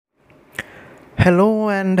Hello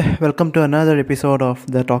and welcome to another episode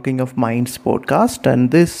of the Talking of Minds podcast. And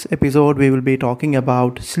this episode, we will be talking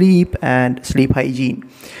about sleep and sleep hygiene.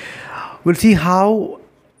 We'll see how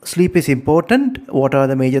sleep is important, what are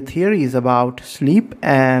the major theories about sleep,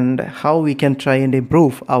 and how we can try and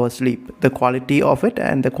improve our sleep, the quality of it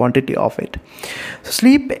and the quantity of it. So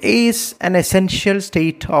sleep is an essential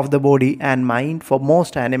state of the body and mind for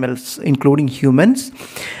most animals, including humans.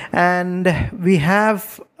 And we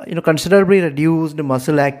have considerably reduced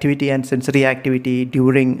muscle activity and sensory activity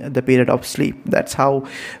during the period of sleep. That's how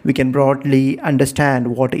we can broadly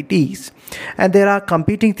understand what it is. And there are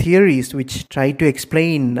competing theories which try to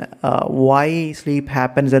explain why sleep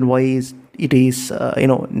happens and why it is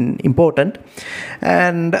important.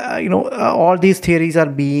 And all these theories are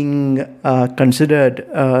being considered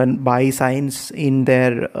by science in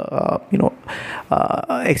their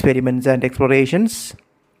experiments and explorations.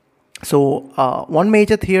 So one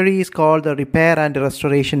major theory is called the repair and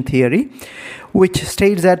restoration theory, which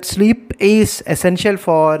states that sleep is essential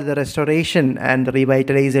for the restoration and the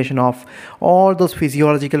revitalization of all those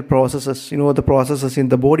physiological processes, the processes in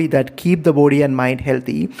the body that keep the body and mind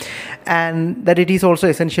healthy, and that it is also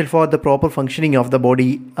essential for the proper functioning of the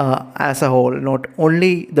body as a whole, not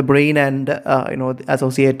only the brain and the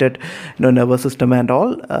associated nervous system and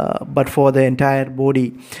all, but for the entire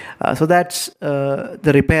body. So that's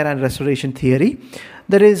the repair and restoration theory.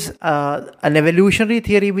 There is an evolutionary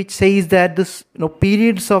theory which says that this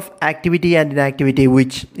periods of activity and inactivity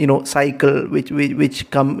which cycle,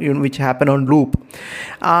 which happen on loop,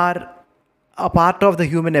 are a part of the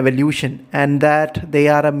human evolution, and that they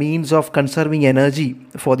are a means of conserving energy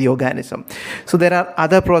for the organism. So there are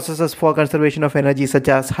other processes for conservation of energy, such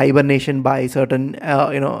as hibernation by certain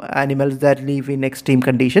animals that live in extreme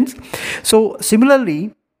conditions. So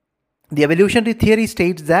similarly, the evolutionary theory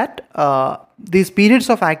states that these periods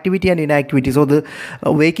of activity and inactivity, so the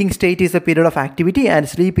waking state is a period of activity and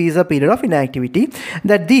sleep is a period of inactivity,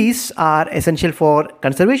 that these are essential for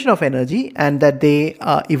conservation of energy, and that they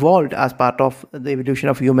evolved as part of the evolution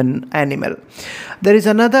of human animal. There is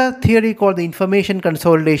another theory called the information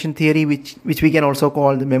consolidation theory, which we can also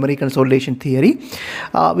call the memory consolidation theory,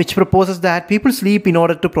 which proposes that people sleep in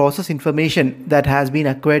order to process information that has been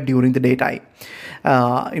acquired during the daytime.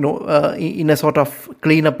 In a sort of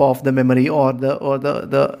cleanup of the memory, or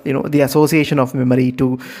the association of memory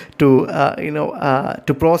to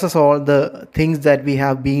process all the things that we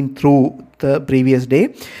have been through the previous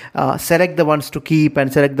day, select the ones to keep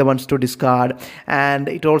and select the ones to discard, and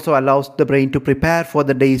it also allows the brain to prepare for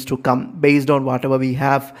the days to come based on whatever we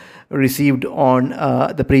have received on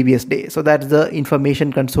the previous day. So that's the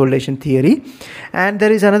information consolidation theory. And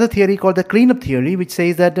there is another theory called the cleanup theory, which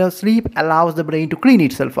says that sleep allows the brain to clean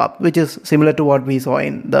itself up, which is similar to what we saw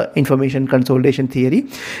in the information consolidation theory,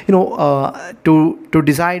 to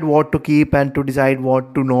decide what to keep and to decide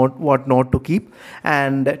what not to keep,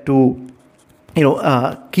 and to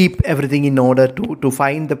keep everything in order to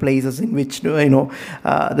find the places in which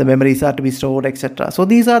the memories are to be stored, etc. So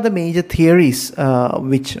these are the major theories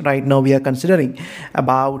which right now we are considering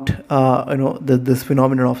about this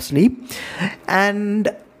phenomenon of sleep.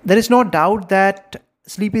 And there is no doubt that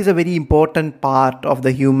sleep is a very important part of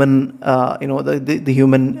the human, the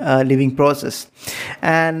human living process.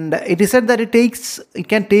 And it is said that it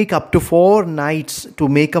can take up to 4 nights to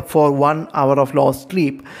make up for 1 hour of lost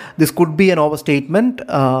sleep. This could be an overstatement.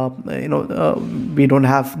 We don't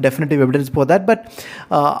have definitive evidence for that. But,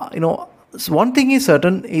 so one thing is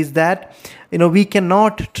certain is that, we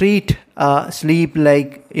cannot treat sleep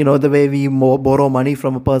like, the way we borrow money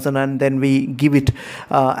from a person and then we give it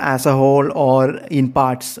as a whole or in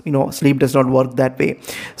parts. Sleep does not work that way.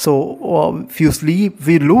 So if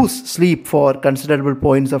we lose sleep for considerable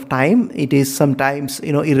points of time, it is sometimes,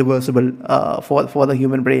 irreversible for the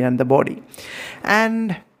human brain and the body.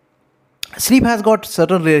 And sleep has got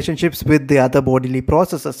certain relationships with the other bodily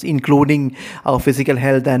processes, including our physical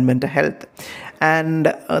health and mental health. And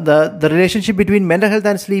the relationship between mental health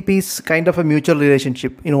and sleep is kind of a mutual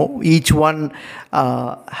relationship. Each one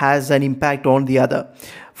has an impact on the other.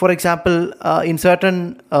 For example, in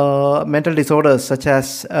certain mental disorders such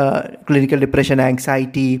as clinical depression,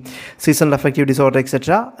 anxiety, seasonal affective disorder,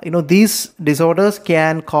 etc., these disorders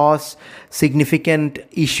can cause significant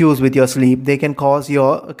issues with your sleep. They can cause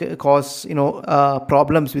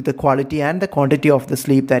problems with the quality and the quantity of the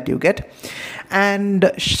sleep that you get. And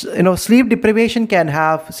sleep deprivation can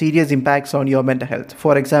have serious impacts on your mental health.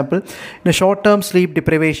 For example, short-term sleep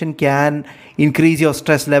deprivation can increase your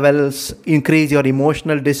stress levels, increase your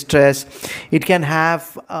emotional distress. It can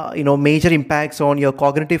have major impacts on your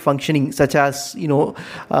cognitive functioning, such as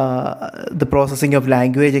the processing of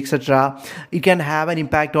language, etc. It can have an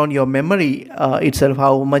impact on your memory itself,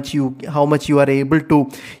 how much you are able to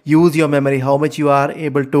use your memory, how much you are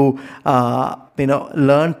able to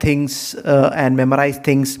learn things and memorize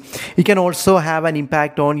things. It can also have an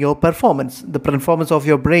impact on your performance, the performance of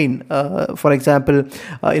your brain. For example,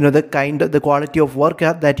 the quality of work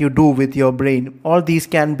that you do with your brain. All these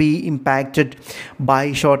can be impacted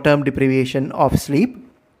by short-term deprivation of sleep.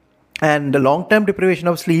 And the long-term deprivation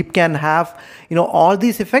of sleep can have, all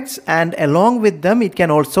these effects, and along with them, it can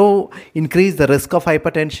also increase the risk of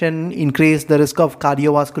hypertension, increase the risk of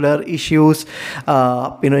cardiovascular issues,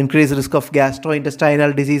 increase the risk of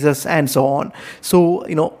gastrointestinal diseases, and so on. So,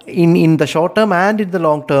 in the short term and in the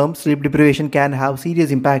long term, sleep deprivation can have serious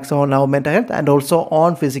impacts on our mental health and also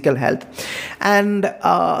on physical health. And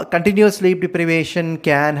continuous sleep deprivation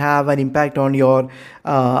can have an impact on your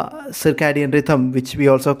circadian rhythm, which we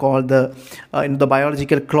also call the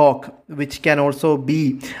biological clock, which can also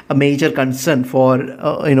be a major concern for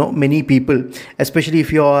many people, especially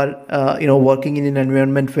if you are working in an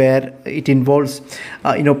environment where it involves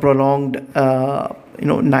prolonged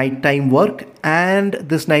nighttime work, and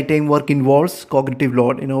this nighttime work involves cognitive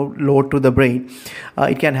load to the brain.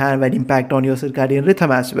 It can have an impact on your circadian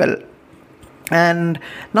rhythm as well. And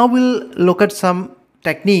now we'll look at some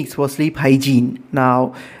techniques for sleep hygiene.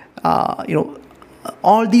 Now,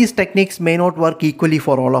 all these techniques may not work equally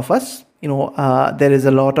for all of us. There is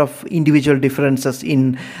a lot of individual differences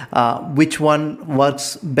in which one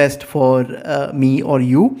works best for me or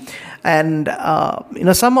you, and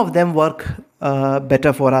some of them work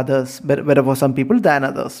better for others, better for some people than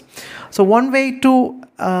others. So one way to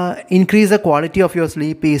increase the quality of your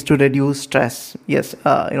sleep is to reduce stress. Yes,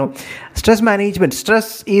 stress management.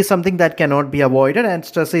 Stress is something that cannot be avoided, and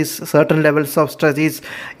certain levels of stress is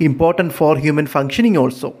important for human functioning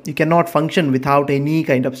also. You cannot function without any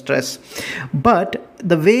kind of stress. But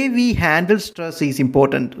the way we handle stress is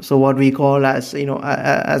important. So what we call as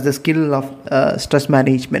the skill of stress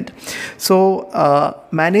management. So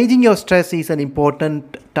managing your stress is an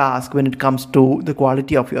important task when it comes to the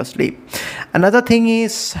quality of your sleep. Another thing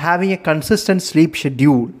is having a consistent sleep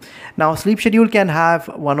schedule. Now, sleep schedule can have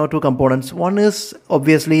one or two components. One is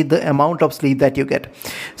obviously the amount of sleep that you get.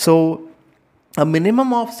 So a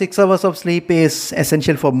minimum of 6 hours of sleep is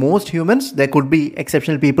essential for most humans. There could be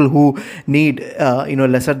exceptional people who need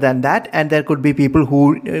lesser than that, and there could be people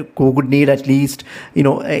who could need at least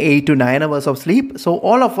 8 to 9 hours of sleep. So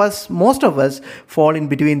most of us fall in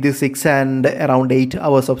between this 6 and around 8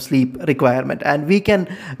 hours of sleep requirement, and we can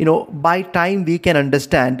by time we can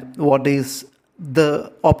understand what is the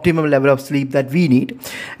optimum level of sleep that we need.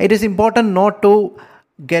 It is important not to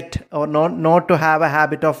get or not to have a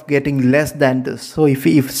habit of getting less than this. So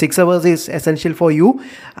if 6 hours is essential for you,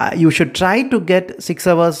 you should try to get 6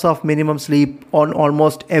 hours of minimum sleep on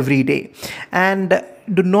almost every day, and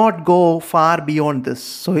do not go far beyond this.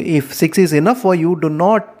 So if 6 is enough for you, do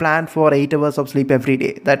not plan for 8 hours of sleep every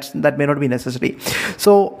day. That may not be necessary.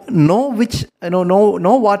 So know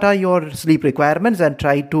what are your sleep requirements and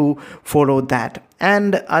try to follow that.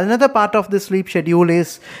 And another part of the sleep schedule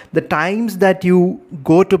is the times that you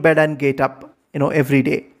go to bed and get up every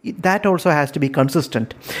day. That also has to be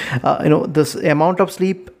consistent. This amount of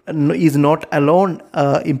sleep is not alone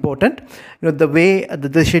important.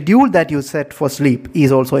 The schedule that you set for sleep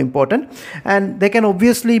is also important, and there can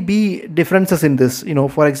obviously be differences in this.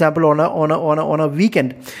 For example, on a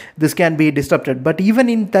weekend, this can be disrupted. But even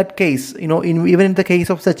in that case, even in the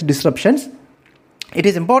case of such disruptions, it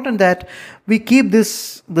is important that we keep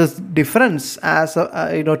this difference as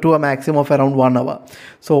to a maximum of around 1 hour.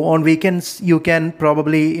 So on weekends you can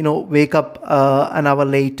probably wake up an hour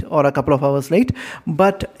late or a couple of hours late,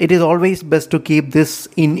 but it is always best to keep this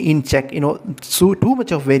in check. So too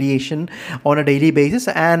much of variation on a daily basis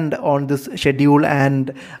and on this schedule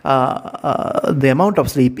and the amount of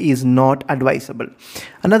sleep is not advisable.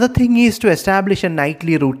 Another thing is to establish a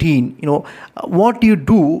nightly routine. What you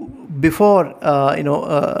do before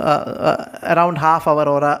around half hour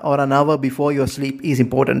or an hour before your sleep is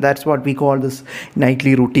important. That's what we call this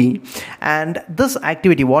nightly routine. And this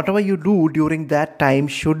activity, whatever you do during that time,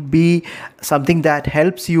 should be something that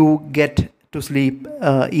helps you get to sleep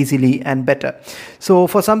easily and better. So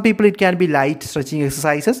for some people it can be light stretching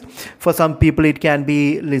exercises. For some people it can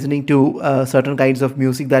be listening to certain kinds of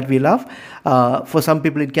music that we love. For some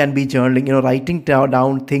people it can be journaling, writing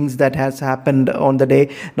down things that has happened on the day.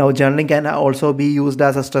 Now journaling can also be used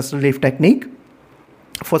as a stress relief technique.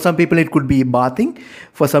 For some people, it could be bathing.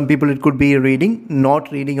 For some people, it could be reading,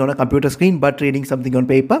 not reading on a computer screen, but reading something on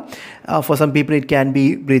paper. For some people, it can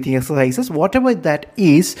be breathing exercises. Whatever that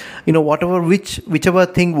is, whichever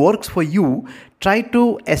thing works for you, try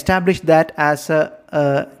to establish that as a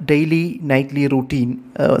daily, nightly routine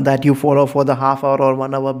that you follow for the half hour or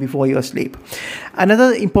 1 hour before your sleep.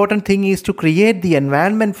 Another important thing is to create the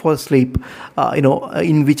environment for sleep,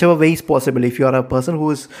 in whichever way is possible. If you are a person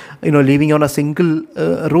who is, living on a single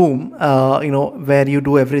room, where you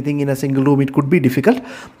do everything in a single room, it could be difficult.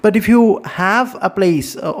 But if you have a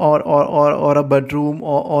place or a bedroom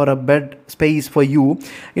or a bed space for you,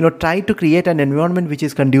 try to create an environment which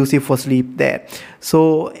is conducive for sleep there.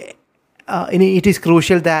 So it is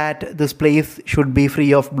crucial that this place should be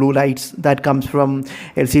free of blue lights that comes from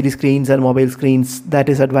LCD screens and mobile screens. That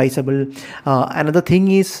is advisable. Another thing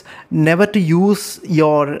is never to use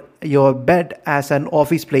your bed as an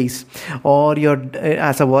office place or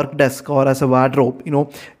as a work desk or as a wardrobe.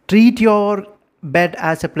 Treat your bed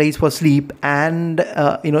as a place for sleep, and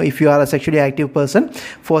if you are a sexually active person,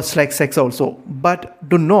 for sex also. But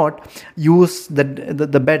do not use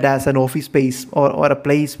the bed as an office space or a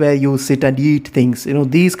place where you sit and eat things.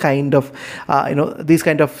 These kind of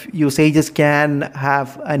usages can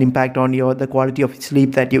have an impact on the quality of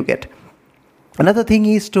sleep that you get. Another thing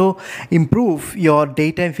is to improve your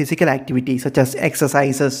daytime physical activity, such as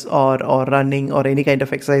exercises or running or any kind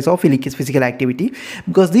of exercise or physical activity,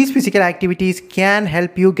 because these physical activities can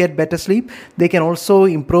help you get better sleep. They can also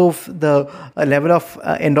improve the level of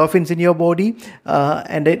endorphins in your body,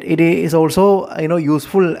 and it is also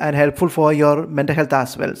useful and helpful for your mental health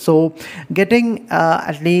as well. So getting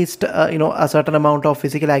at least a certain amount of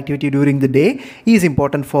physical activity during the day is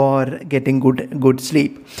important for getting good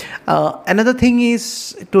sleep. Another thing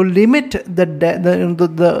is to limit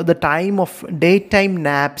the time of daytime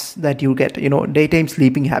naps that you get, daytime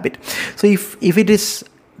sleeping habit. So if it is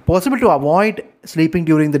possible to avoid sleeping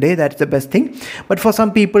during the day, that's the best thing. But for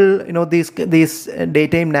some people, these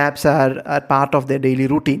daytime naps are part of their daily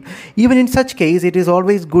routine. Even in such case, it is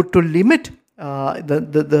always good to limit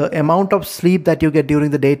the amount of sleep that you get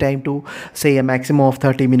during the daytime to, say, a maximum of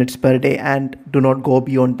 30 minutes per day, and do not go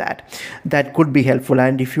beyond that. That could be helpful.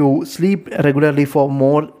 And if you sleep regularly for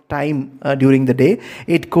more time during the day,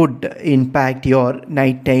 it could impact your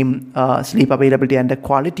nighttime sleep availability and the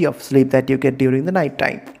quality of sleep that you get during the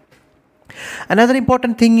nighttime. Another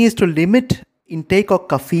important thing is to limit intake of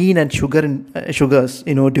caffeine and sugars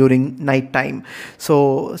during night time.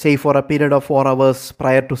 So say for a period of 4 hours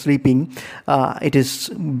prior to sleeping, it is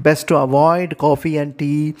best to avoid coffee and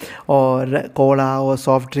tea or cola or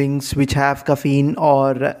soft drinks which have caffeine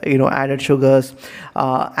or added sugars.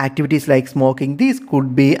 Activities like smoking, these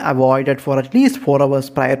could be avoided for at least 4 hours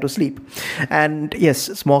prior to sleep. And yes,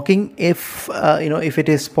 smoking, if it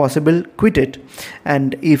is possible, quit it,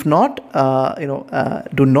 and if not,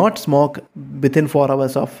 do not smoke within 4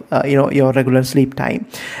 hours of your regular sleep time.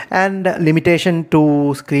 And limitation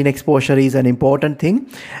to screen exposure is an important thing,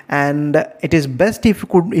 and it is best if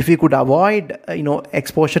you could avoid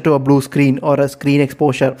exposure to a blue screen or a screen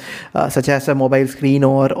exposure such as a mobile screen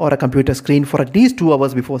or a computer screen for at least 2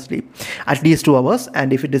 hours before sleep, at least 2 hours.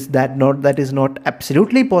 And if it is that is not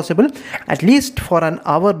absolutely possible, at least for an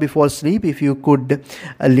hour before sleep, if you could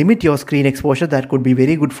limit your screen exposure, that could be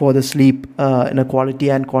very good for the sleep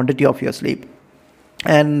quality and quantity of your sleep.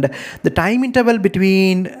 And the time interval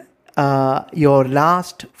between your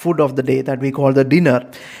last food of the day, that we call the dinner,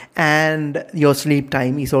 and your sleep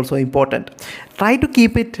time is also important. Try to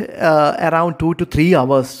keep it around 2 to 3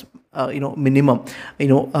 hours minimum,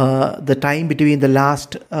 the time between the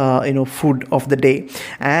last food of the day.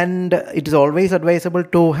 And it is always advisable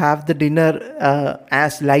to have the dinner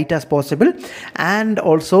as light as possible, and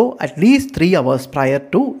also at least 3 hours prior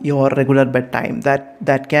to your regular bedtime.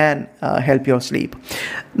 That can help your sleep.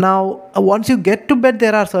 Now, once you get to bed,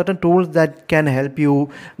 there are certain tools that can help you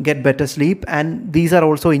get better sleep, and these are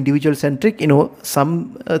also individual centric.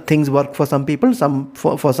 Some things work for some people,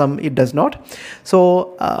 for some it does not.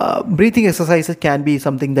 So breathing exercises can be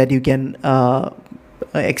something that you can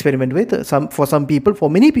experiment with. For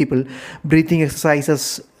many people, breathing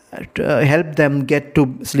exercises help them get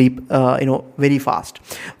to sleep very fast.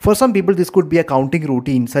 For some people, this could be a counting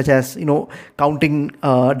routine, such as counting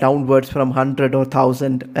downwards from 100 or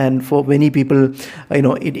 1000, and for many people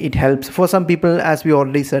it helps. For some people, as we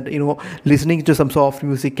already said, listening to some soft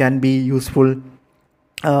music can be useful.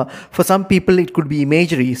 For some people, it could be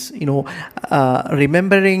imageries,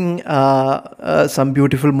 remembering some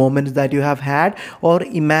beautiful moments that you have had, or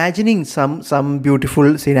imagining some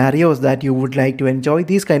beautiful scenarios that you would like to enjoy.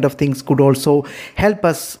 These kind of things could also help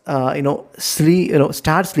us,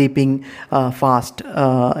 start sleeping fast,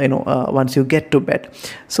 once you get to bed.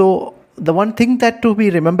 So the one thing that to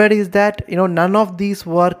be remembered is that none of these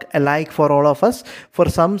work alike for all of us. For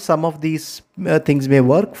some of these things may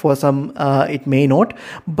work, for some it may not,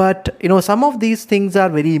 but some of these things are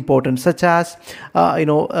very important, such as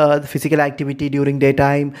the physical activity during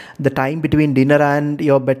daytime, the time between dinner and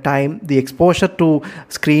your bedtime, the exposure to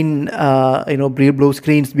screen, blue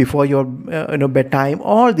screens before your bedtime.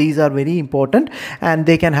 All these are very important, and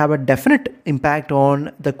they can have a definite impact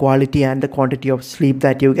on the quality and the quantity of sleep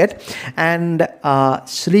that you get. And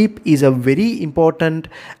sleep is a very important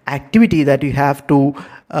activity that you have to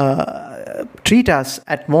treat as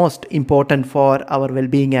at most important for our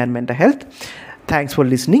well-being and mental health. Thanks for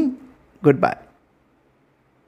listening. Goodbye.